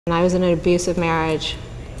I was in an abusive marriage,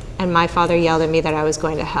 and my father yelled at me that I was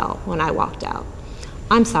going to hell when I walked out.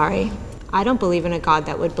 I'm sorry. I don't believe in a God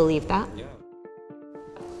that would believe that. Yeah.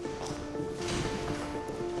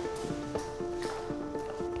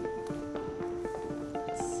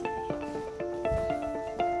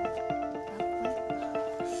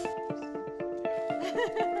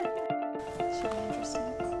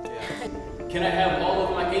 Can I have all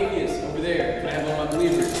of my atheists over there? Can I have all my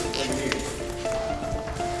believers over here?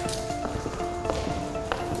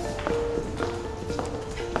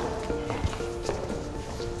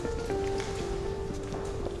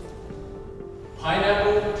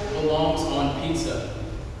 Pineapple belongs on pizza.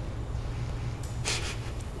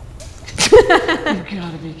 You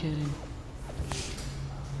gotta be kidding.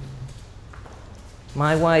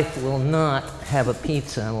 My wife will not have a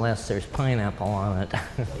pizza unless there's pineapple on it.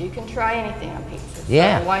 You can try anything on pizza.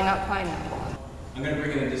 Yeah. So why not pineapple? I'm going to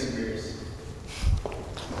bring in the disagreeers.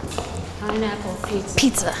 Pineapple pizza.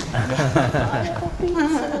 Pizza. Pineapple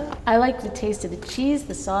pizza. I like the taste of the cheese,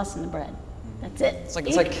 the sauce, and the bread. That's it.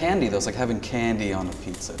 It's like candy though. It's like having candy on a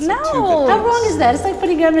pizza. It's No, like two good how things. wrong is that? It's like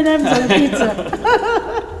putting M&Ms on a pizza.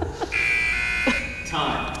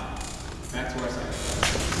 Time. Back to our side.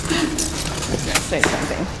 Say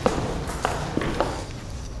something.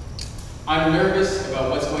 I'm nervous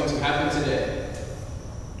about what's going to happen today.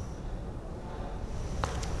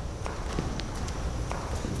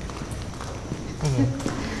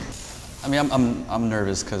 I mean, I'm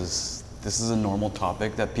nervous because this is a normal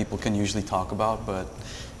topic that people can usually talk about, but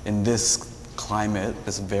in this climate,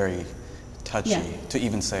 it's very touchy to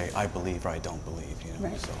even say I believe or I don't believe. You know,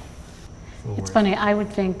 Right. so. It's funny, I would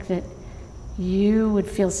think that you would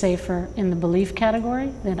feel safer in the belief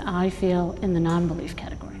category than I feel in the non-belief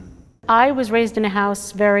category. I was raised in a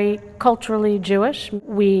house very culturally Jewish.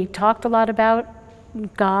 We talked a lot about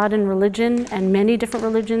God and religion and many different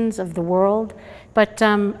religions of the world, but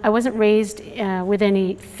I wasn't raised with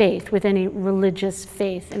any faith, with any religious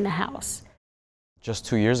faith in the house. Just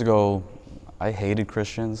 2 years ago, I hated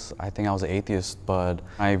Christians. I think I was an atheist, but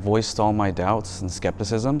I voiced all my doubts and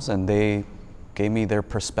skepticisms, and they gave me their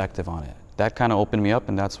perspective on it. That kind of opened me up,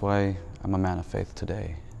 and that's why I'm a man of faith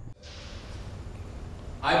today.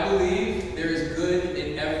 I believe there is good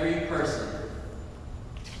in every person.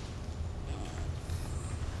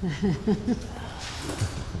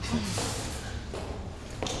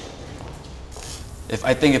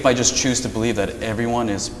 I think if I just choose to believe that everyone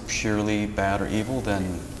is purely bad or evil,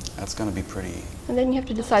 then that's going to be pretty. And then you have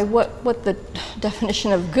to decide what the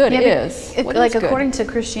definition of good is. What Like is good? according to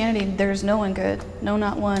Christianity, there's no one good, no,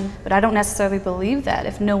 not one. But I don't necessarily believe that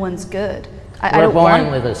if no one's good. I We're don't born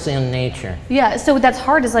want, with a sin nature. Yeah, so that's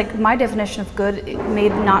hard. Is like my definition of good may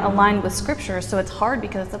not align with Scripture, so it's hard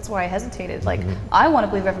because that's why I hesitated. Like I want to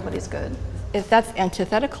believe everybody's good. If that's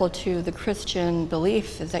antithetical to the Christian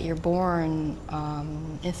belief, is that you're born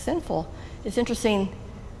is sinful. It's interesting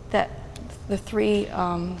that the three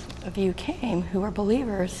of you came who are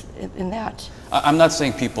believers in that. I'm not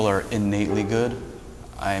saying people are innately good.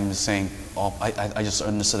 I'm saying I just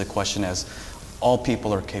understood the question as all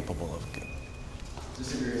people are capable of good.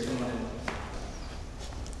 Disagreeers, come on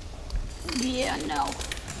in. Yeah, no.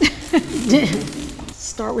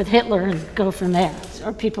 Start with Hitler and go from there.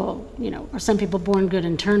 Are people, are some people born good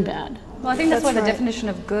and turn bad? Well, I think that's why the right. definition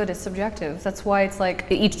of good is subjective. That's why it's like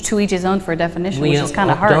to each his own for a definition, We which is kind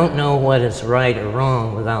of hard. don't know what is right or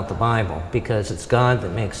wrong without the Bible, because it's God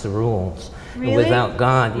that makes the rules. Really? Without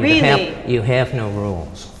God, you have no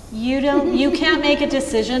rules. You can't make a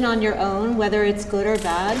decision on your own whether it's good or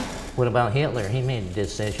bad. What about Hitler? He made a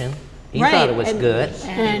decision. He Right, thought it was and- good.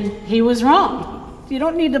 And he was wrong. You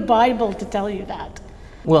don't need the Bible to tell you that.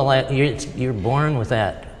 Well, you're born with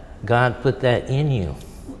that. God put that in you.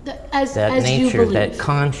 As That you nature, believe. that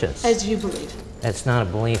conscience. As you believe. That's not a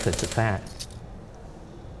belief, it's a fact.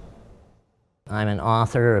 I'm an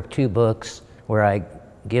author of 2 books where I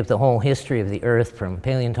give the whole history of the Earth from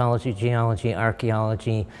paleontology, geology,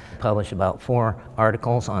 archaeology. Publish about 4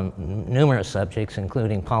 articles on numerous subjects,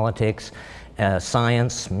 including politics,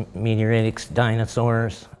 science, meteoritics,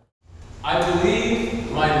 dinosaurs. I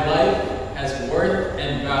believe my life has worth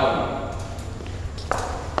and value.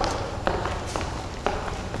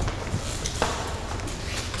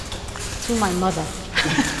 To my mother.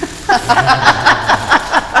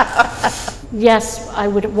 Yes, I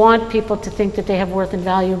would want people to think that they have worth and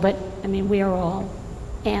value, but I mean, we are all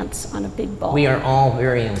ants on a big ball. We are all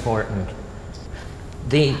very important.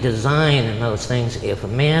 The design in those things, if a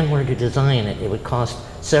man were to design it, it would cost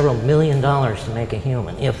several $1 million to make a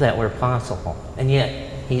human, if that were possible. And yet,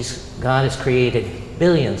 God has created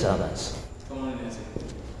billions of us. Come on in, Nancy.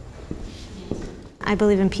 I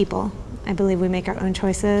believe in people. I believe we make our own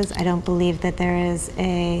choices. I don't believe that there is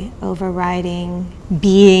a overriding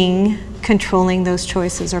being controlling those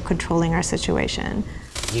choices or controlling our situation.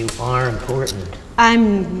 You are important.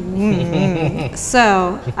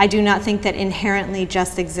 So I do not think that inherently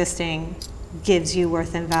just existing gives you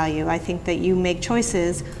worth and value. I think that you make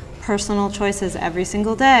choices, personal choices every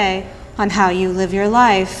single day on how you live your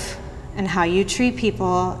life and how you treat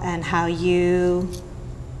people and how you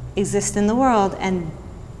exist in the world, and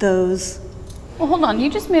those... Well, hold on, you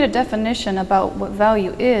just made a definition about what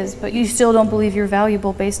value is, but you still don't believe you're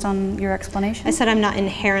valuable based on your explanation? I said I'm not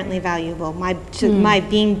inherently valuable. My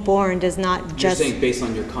being born does not just... You're saying based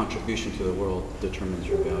on your contribution to the world determines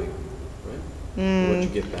your value, right? What you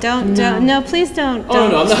give back. No, please don't. Oh,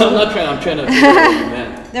 no, I'm trying to figure out what you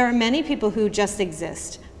meant. There are many people who just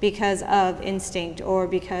exist because of instinct or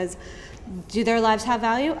because... Do their lives have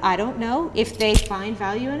value? I don't know. If they find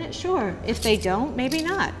value in it, sure. If they don't, maybe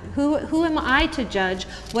not. Who am I to judge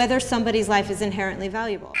whether somebody's life is inherently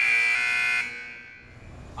valuable?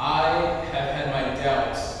 I have had my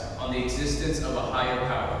doubts on the existence of a higher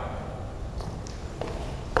power.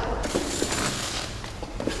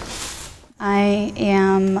 I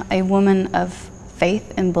am a woman of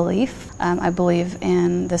faith and belief. I believe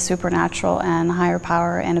in the supernatural and higher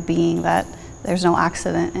power and a being that there's no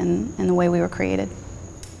accident in the way we were created.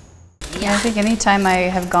 Yeah, I think anytime I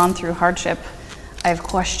have gone through hardship, I've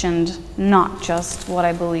questioned not just what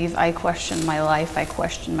I believe, I question my life, I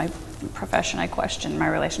question my profession, I question my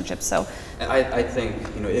relationships. So I think,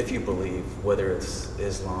 if you believe, whether it's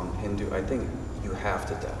Islam, Hindu, I think you have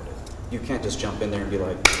to doubt it. You can't just jump in there and be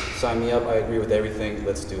like, sign me up, I agree with everything,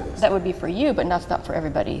 let's do this. That would be for you, but that's not for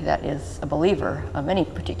everybody that is a believer of any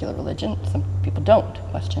particular religion. Some people don't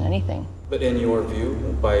question anything. But in your view,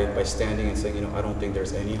 by standing and saying, I don't think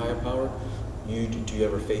there's any higher power, do you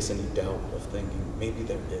ever face any doubt of thinking, maybe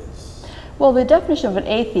there is? Well, the definition of an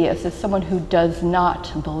atheist is someone who does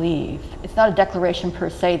not believe. It's not a declaration per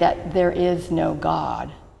se that there is no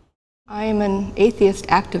God. I am an atheist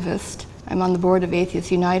activist. I'm on the board of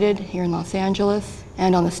Atheists United here in Los Angeles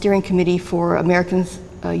and on the steering committee for Americans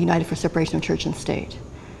United for Separation of Church and State.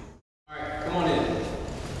 All right, come on in.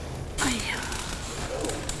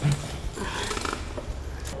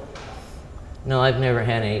 No, I've never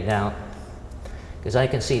had any doubt, because I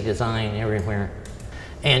can see design everywhere.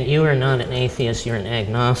 And you are not an atheist, you're an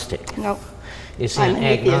agnostic. Nope. You see, an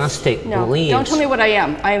agnostic believes... Don't tell me what I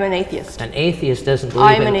am. I am an atheist. An atheist doesn't believe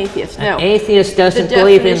I'm an atheist, no. An atheist doesn't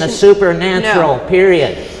believe in the supernatural,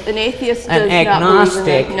 period. An atheist An does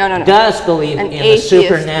agnostic not believe in does believe in the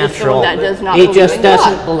supernatural. That does not he believe just in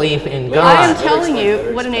doesn't God. believe in God. I am telling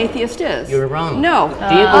you what an atheist is. You're wrong. No.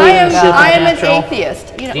 Do you believe in the supernatural? I am an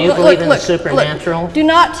atheist. Do you believe in the supernatural? Do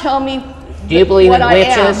not tell me Do you believe in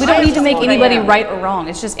witches? We don't need to make anybody right or wrong.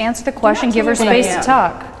 It's just answer the question, give her space to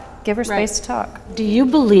talk. Give her space to talk. Do you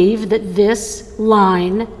believe that this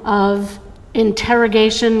line of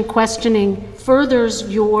interrogation, questioning furthers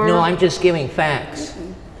your... No, I'm just giving facts.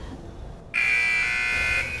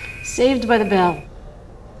 Saved by the bell.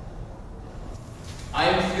 I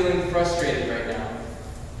am feeling frustrated right now.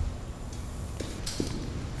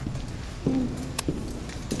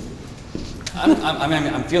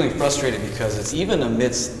 I'm feeling frustrated because it's even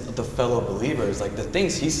amidst the fellow believers, like the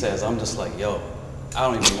things he says, I'm just like, yo, I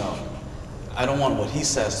don't even know. I don't want what he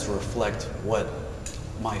says to reflect what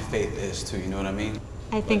my faith is too, you know what I mean?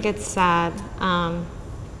 I think it's sad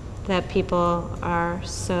that people are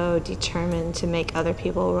so determined to make other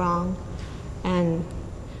people wrong. And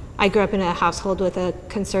I grew up in a household with a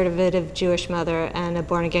conservative Jewish mother and a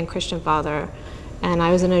born-again Christian father, and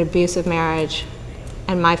I was in an abusive marriage,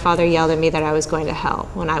 and my father yelled at me that I was going to hell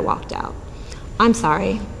when I walked out. I'm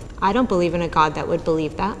sorry. I don't believe in a God that would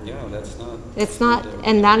believe that. Yeah, that's not... It's not,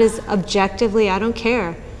 and that is objectively, I don't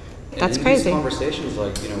care. That's crazy. These conversations,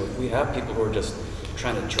 like, if we have people who are just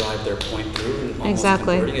trying to drive their point through and almost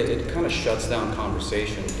Exactly. converting it, it kind of shuts down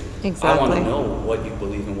conversation. Exactly. I want to know what you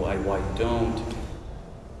believe and why you don't.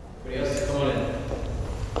 Anybody else? Come on in.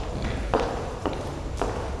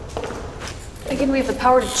 Again, we have the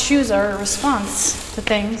power to choose our response to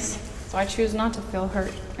things. So I choose not to feel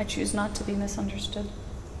hurt. I choose not to be misunderstood.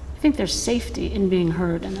 I think there's safety in being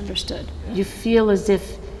heard and understood. You feel as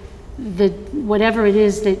if whatever it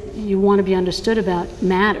is that you want to be understood about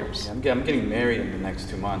matters. I'm getting married in the next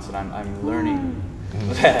 2 months, and I'm learning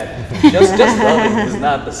that just loving is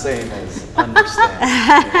not the same as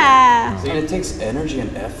understanding. And it takes energy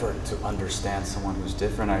and effort to understand someone who's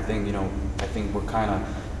different. I think we're kind of,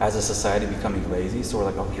 as a society, becoming lazy. So we're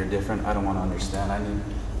like, oh, you're different. I don't want to understand. I need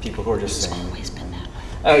people who are just saying. It's always been that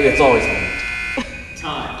way. It's always been.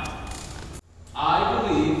 Time. I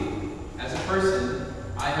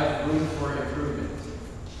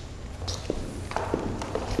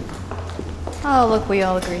Oh, look, we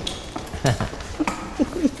all agree.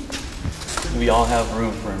 We all have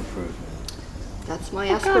room for improvement. That's my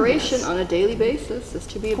aspiration on a daily basis, is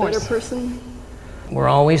to be a better person. We're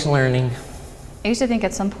always learning. I used to think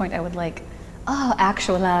at some point I would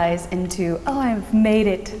actualize into, I've made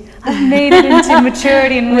it. I've made it into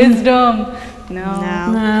maturity and wisdom.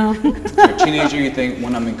 No. As a teenager, you think,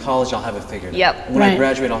 when I'm in college, I'll have it figured out. Yep. When I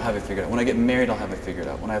graduate, I'll have it figured out. When I get married, I'll have it figured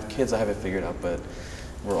out. When I have kids, I'll have it figured out. But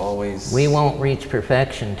we're always... We won't reach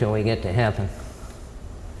perfection until we get to heaven.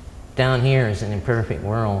 Down here is an imperfect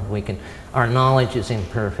world. Our knowledge is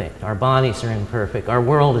imperfect. Our bodies are imperfect. Our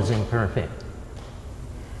world is imperfect.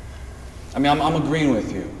 I mean, I'm agreeing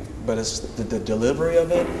with you, but it's the delivery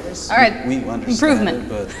of it is, all right. we understand improvement. It,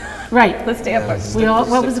 but Right. Let's stay up.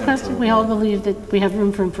 What was the question? We all believe that we have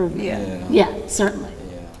room for improvement. Yeah, certainly.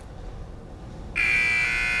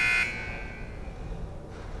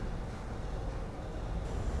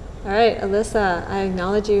 All right, Alyssa, I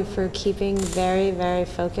acknowledge you for keeping very, very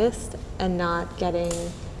focused and not getting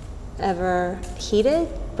ever heated,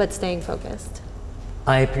 but staying focused.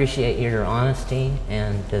 I appreciate your honesty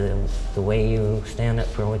and the way you stand up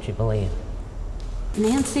for what you believe.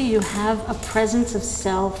 Nancy, you have a presence of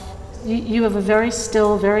self. You have a very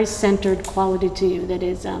still, very centered quality to you that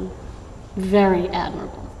is very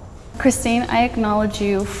admirable. Christine, I acknowledge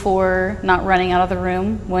you for not running out of the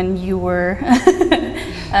room when you were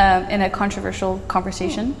in a controversial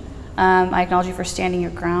conversation. I acknowledge you for standing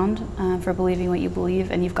your ground, for believing what you believe,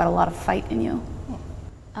 and you've got a lot of fight in you.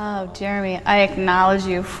 Oh, Jeremy, I acknowledge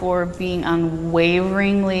you for being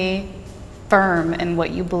unwaveringly firm in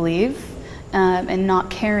what you believe and not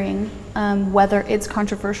caring whether it's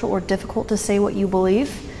controversial or difficult to say what you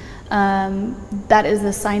believe. That is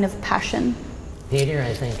a sign of passion. Peter,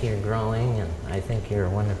 I think you're growing, and I think you're a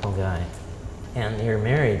wonderful guy. And your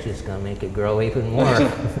marriage is going to make it grow even more.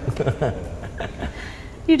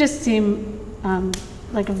 You just seem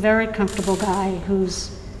like a very comfortable guy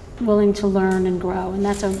who's willing to learn and grow, and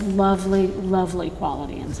that's a lovely, lovely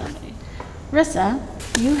quality in somebody. Rissa,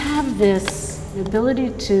 you have this ability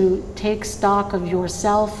to take stock of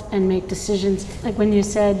yourself and make decisions. Like when you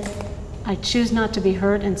said, I choose not to be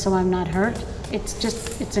hurt, and so I'm not hurt.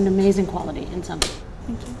 It's an amazing quality in somebody.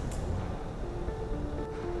 Thank you.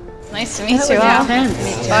 Nice to meet you all.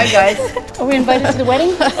 Bye, guys. Are we invited to the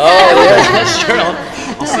wedding? Oh, yeah, sure.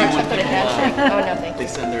 I'll see you when Oh, no, thank you. they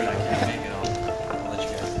send their, I can't make it. I'll let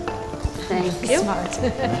you guys know. Thank you.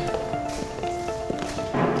 Smart.